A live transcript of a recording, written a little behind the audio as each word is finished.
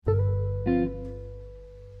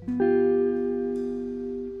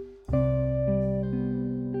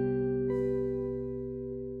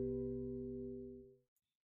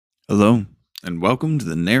and welcome to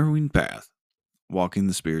the Narrowing Path, Walking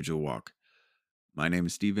the Spiritual Walk. My name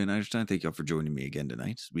is Steve Van Eiderstein. Thank y'all for joining me again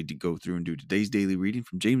tonight as we go through and do today's daily reading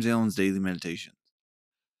from James Allen's Daily Meditations.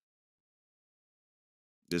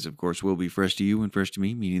 This, of course, will be fresh to you and fresh to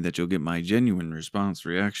me, meaning that you'll get my genuine response,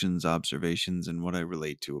 reactions, observations, and what I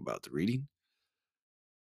relate to about the reading.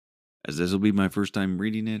 As this will be my first time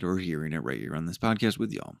reading it or hearing it right here on this podcast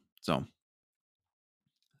with y'all. So,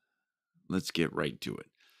 let's get right to it.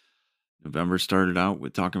 November started out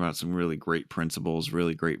with talking about some really great principles,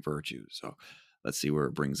 really great virtues. So let's see where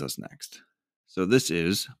it brings us next. So this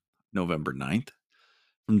is November 9th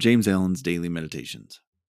from James Allen's Daily Meditations.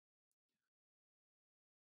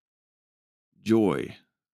 Joy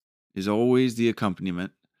is always the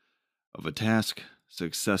accompaniment of a task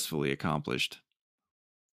successfully accomplished.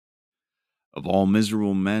 Of all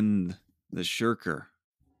miserable men, the shirker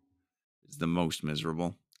is the most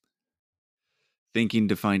miserable. Thinking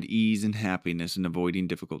to find ease and happiness in avoiding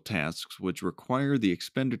difficult tasks which require the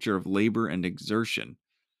expenditure of labor and exertion,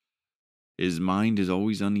 his mind is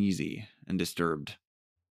always uneasy and disturbed.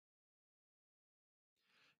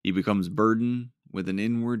 He becomes burdened with an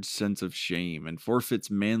inward sense of shame and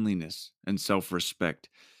forfeits manliness and self-respect.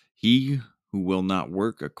 He who will not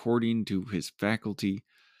work according to his faculty,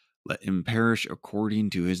 let him perish according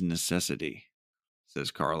to his necessity,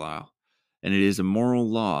 says Carlyle. And it is a moral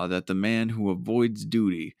law that the man who avoids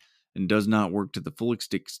duty and does not work to the full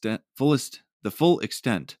extent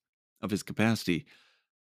of his capacity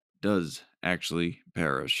does actually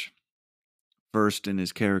perish. First in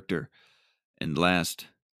his character, and last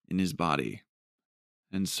in his body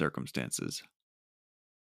and circumstances.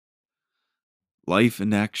 Life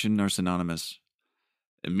and action are synonymous.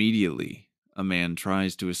 Immediately, a man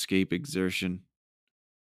tries to escape exertion,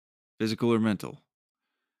 physical or mental,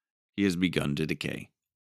 he has begun to decay.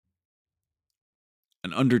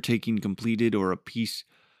 An undertaking completed or a piece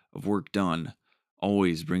of work done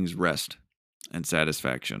always brings rest and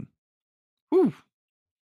satisfaction. Whew.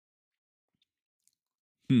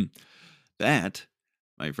 That,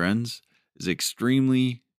 my friends, is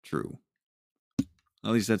extremely true.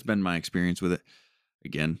 At least that's been my experience with it.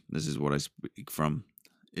 Again, this is what I speak from,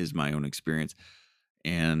 is my own experience.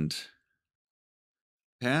 And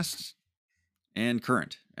past and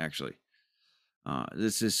current, actually.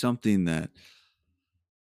 This is something that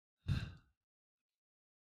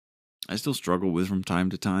I still struggle with from time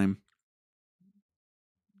to time.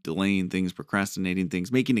 Delaying things, procrastinating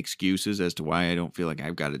things, making excuses as to why I don't feel like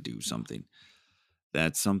I've got to do something.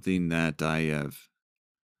 That's something that I have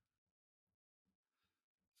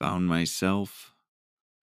found myself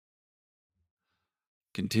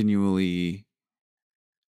continually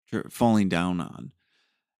falling down on.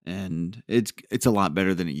 And it's a lot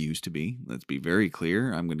better than it used to be. Let's be very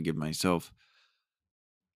clear. I'm going to give myself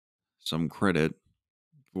some credit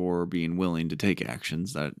for being willing to take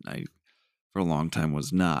actions that I, for a long time,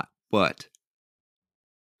 was not. But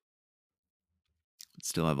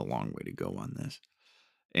still have a long way to go on this.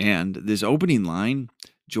 And this opening line,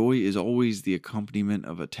 joy is always the accompaniment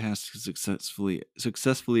of a task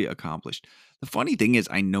successfully accomplished. The funny thing is,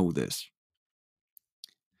 I know this.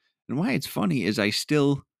 And why it's funny is I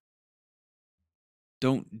still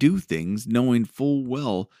don't do things knowing full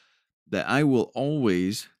well that I will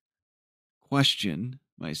always question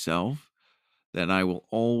myself, that I will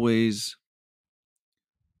always,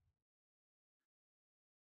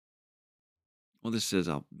 well,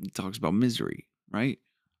 it talks about misery, right?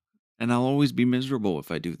 And I'll always be miserable if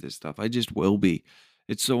I do this stuff. I just will be.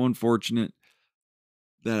 It's so unfortunate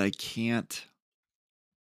that I can't.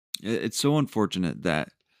 It's so unfortunate that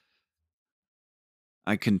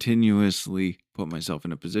I continuously put myself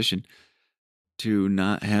in a position to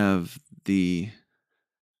not have the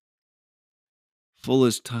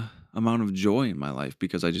fullest amount of joy in my life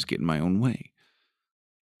because I just get in my own way.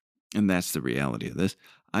 And that's the reality of this.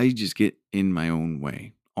 I just get in my own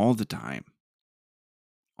way all the time.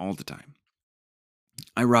 All the time.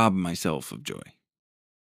 I rob myself of joy,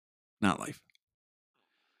 not life.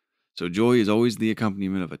 So joy is always the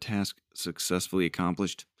accompaniment of a task successfully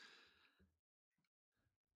accomplished.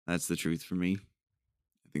 That's the truth for me.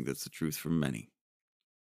 I think that's the truth for many,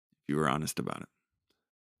 if you were honest about it.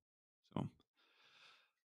 So,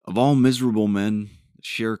 of all miserable men, the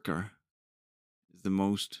shirker is the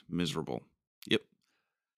most miserable. Yep.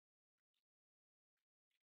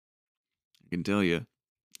 I can tell you.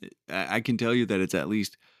 I can tell you that it's at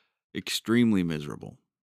least extremely miserable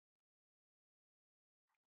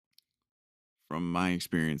from my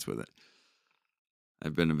experience with it.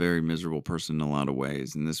 I've been a very miserable person in a lot of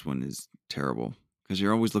ways, and this one is terrible because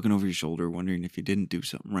you're always looking over your shoulder wondering if you didn't do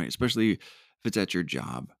something right, especially if it's at your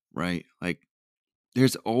job, right? Like,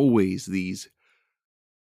 There's always these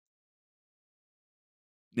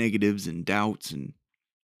negatives and doubts and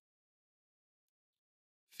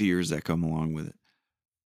fears that come along with it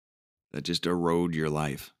that just erode your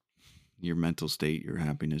life, your mental state, your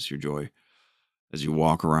happiness, your joy, as you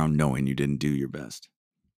walk around knowing you didn't do your best,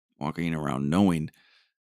 walking around knowing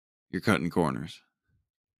you're cutting corners.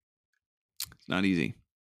 It's not easy.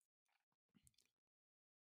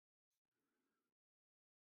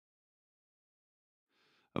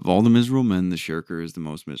 Of all the miserable men, the shirker is the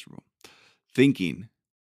most miserable. Thinking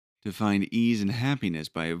to find ease and happiness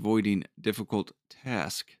by avoiding difficult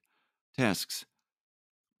tasks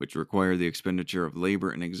which require the expenditure of labor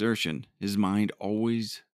and exertion, his mind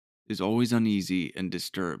is always uneasy and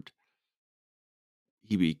disturbed.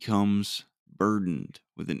 He becomes burdened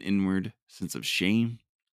with an inward sense of shame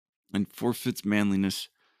and forfeits manliness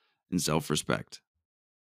and self-respect.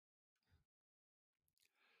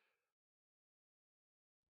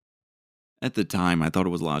 At the time, I thought it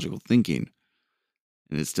was logical thinking,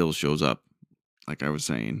 and it still shows up, like I was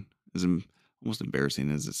saying, as almost embarrassing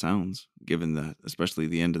as it sounds, given that, especially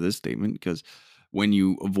the end of this statement, because when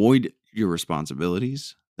you avoid your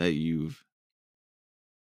responsibilities that you've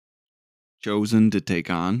chosen to take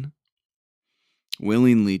on,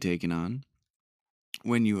 willingly taken on,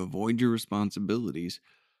 when you avoid your responsibilities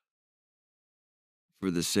for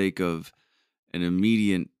the sake of an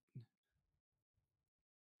immediate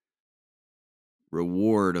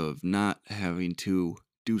reward of not having to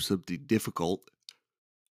do something difficult,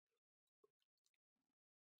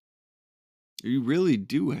 you really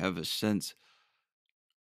do have a sense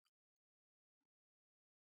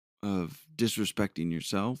of disrespecting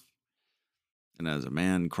yourself and as a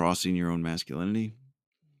man crossing your own masculinity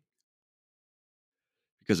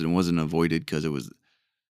because it wasn't avoided because it was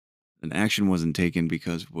an action wasn't taken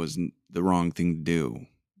because it wasn't the wrong thing to do.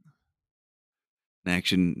 An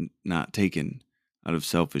action not taken out of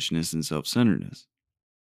selfishness and self-centeredness.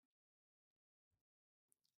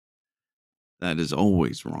 That is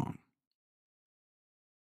always wrong.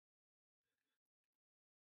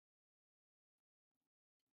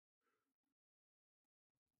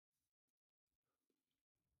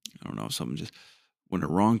 I don't know, something just when a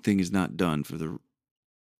wrong thing is not done for the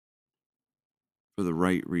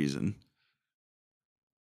right reason,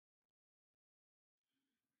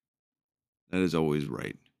 that is always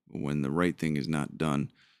right. But when the right thing is not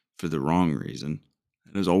done for the wrong reason,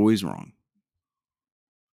 that is always wrong.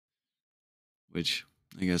 Which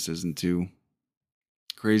I guess isn't too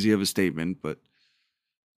crazy of a statement, but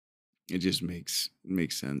it just makes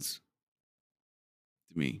sense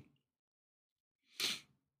to me.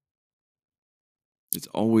 It's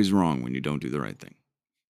always wrong when you don't do the right thing.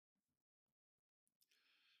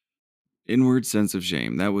 Inward sense of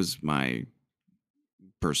shame. That was my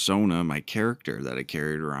persona, my character that I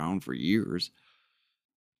carried around for years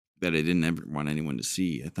that I didn't ever want anyone to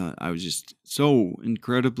see. I thought I was just so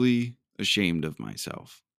incredibly ashamed of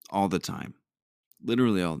myself all the time,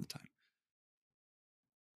 literally all the time.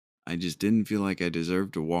 I just didn't feel like I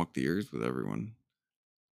deserved to walk the earth with everyone.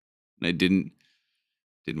 And I didn't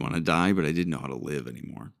want to die, but I didn't know how to live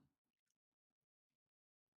anymore.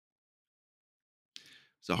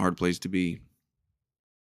 It's a hard place to be.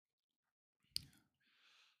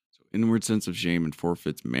 So inward sense of shame and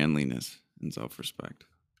forfeits manliness and self-respect.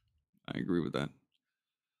 I agree with that.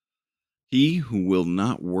 He who will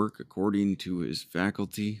not work according to his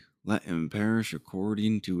faculty, let him perish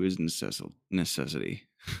according to his necessity.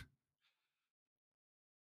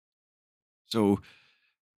 So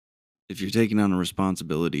if you're taking on a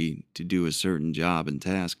responsibility to do a certain job and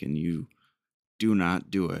task and you do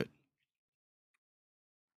not do it,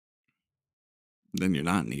 then you're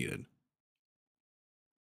not needed.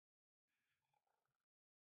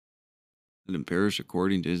 Let him perish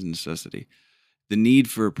according to his necessity. The need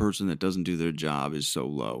for a person that doesn't do their job is so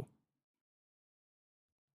low.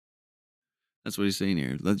 That's what he's saying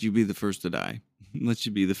here. Let you be the first to die. Let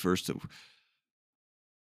you be the first to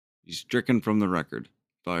be stricken from the record,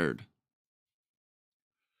 fired.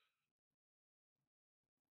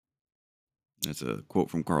 That's a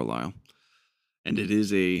quote from Carlyle. And it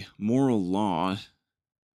is a moral law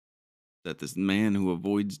that this man who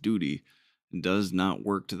avoids duty and does not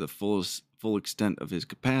work to the full extent of his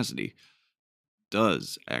capacity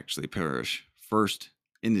does actually perish, first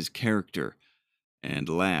in his character and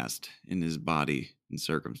last in his body and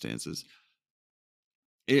circumstances.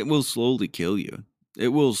 It will slowly kill you. It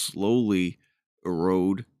will slowly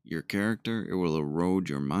erode your character. It will erode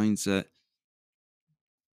your mindset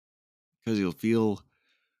because you'll feel,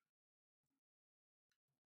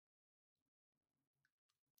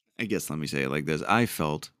 I guess, let me say it like this. I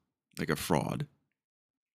felt like a fraud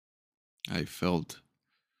I felt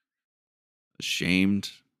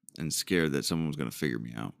ashamed and scared that someone was going to figure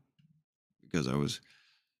me out because I was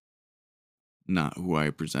not who I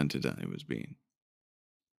presented I was being.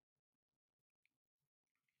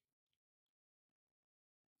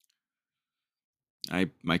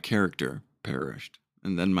 My character perished,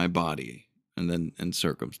 and then my body, and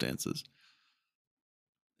circumstances.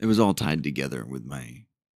 It was all tied together with my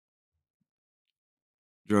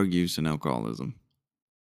drug use and alcoholism.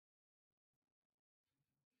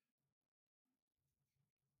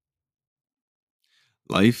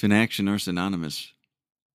 Life and action are synonymous.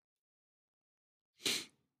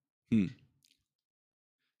 Hmm.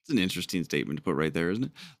 It's an interesting statement to put right there, isn't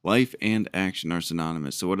it? Life and action are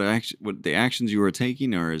synonymous. So what the actions you are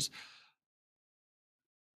taking are is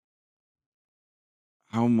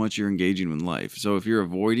how much you're engaging with life. So if you're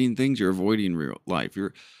avoiding things, you're avoiding real life.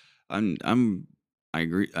 I'm I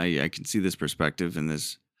agree. I can see this perspective and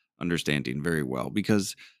this understanding very well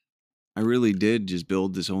because I really did just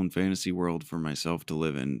build this own fantasy world for myself to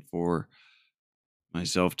live in, for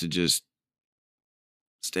myself to just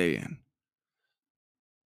stay in.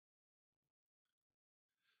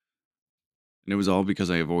 And it was all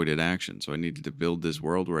because I avoided action. So I needed to build this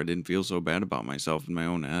world where I didn't feel so bad about myself in my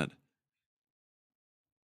own head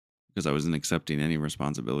because I wasn't accepting any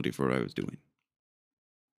responsibility for what I was doing.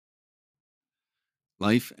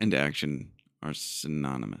 Life and action are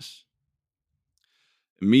synonymous.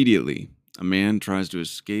 Immediately, a man tries to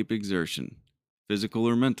escape exertion, physical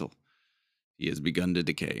or mental. He has begun to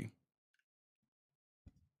decay.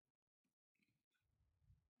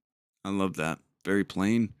 I love that. Very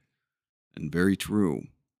plain and very true.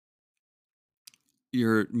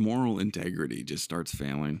 Your moral integrity just starts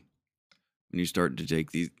failing when you start to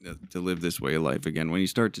take these to live this way of life again. When you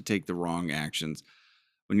start to take the wrong actions,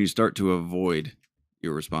 when you start to avoid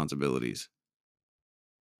your responsibilities,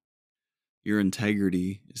 your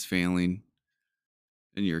integrity is failing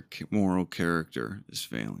and your moral character is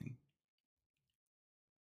failing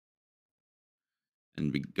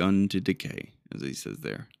and begun to decay, as he says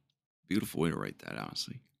there. Beautiful way to write that,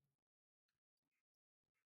 honestly.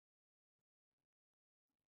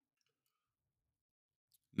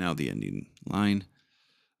 Now, the ending line: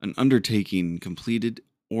 an undertaking completed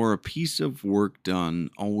or a piece of work done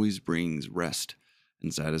always brings rest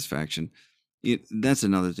and satisfaction. That's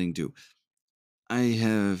another thing, too. I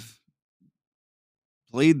have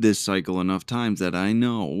played this cycle enough times that I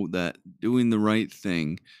know that doing the right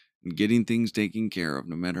thing and getting things taken care of,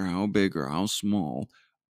 no matter how big or how small,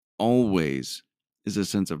 always is a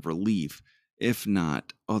sense of relief, if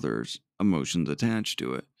not others' emotions attached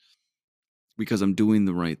to it, because I'm doing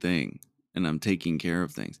the right thing and I'm taking care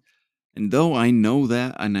of things. And though I know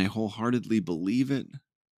that and I wholeheartedly believe it,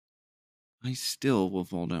 I still will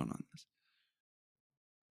fall down on this.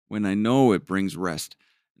 When I know it brings rest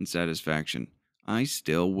and satisfaction, I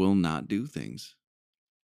still will not do things.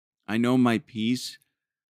 I know my peace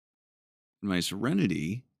and my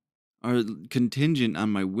serenity are contingent on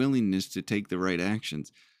my willingness to take the right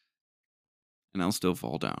actions, and I'll still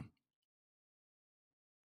fall down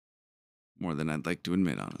more than I'd like to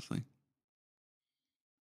admit, honestly.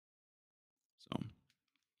 So,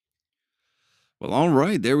 well, all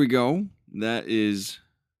right, there we go. That is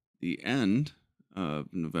the end of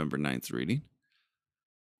November 9th reading.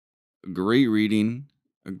 A great reading,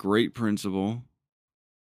 a great principle,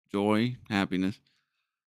 joy, happiness,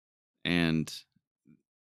 and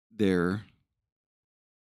their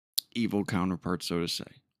evil counterparts, so to say.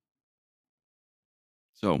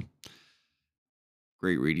 So,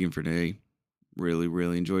 great reading for today. Really,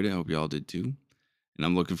 really enjoyed it. I hope y'all did too. And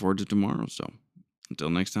I'm looking forward to tomorrow. So, until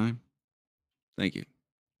next time, thank you.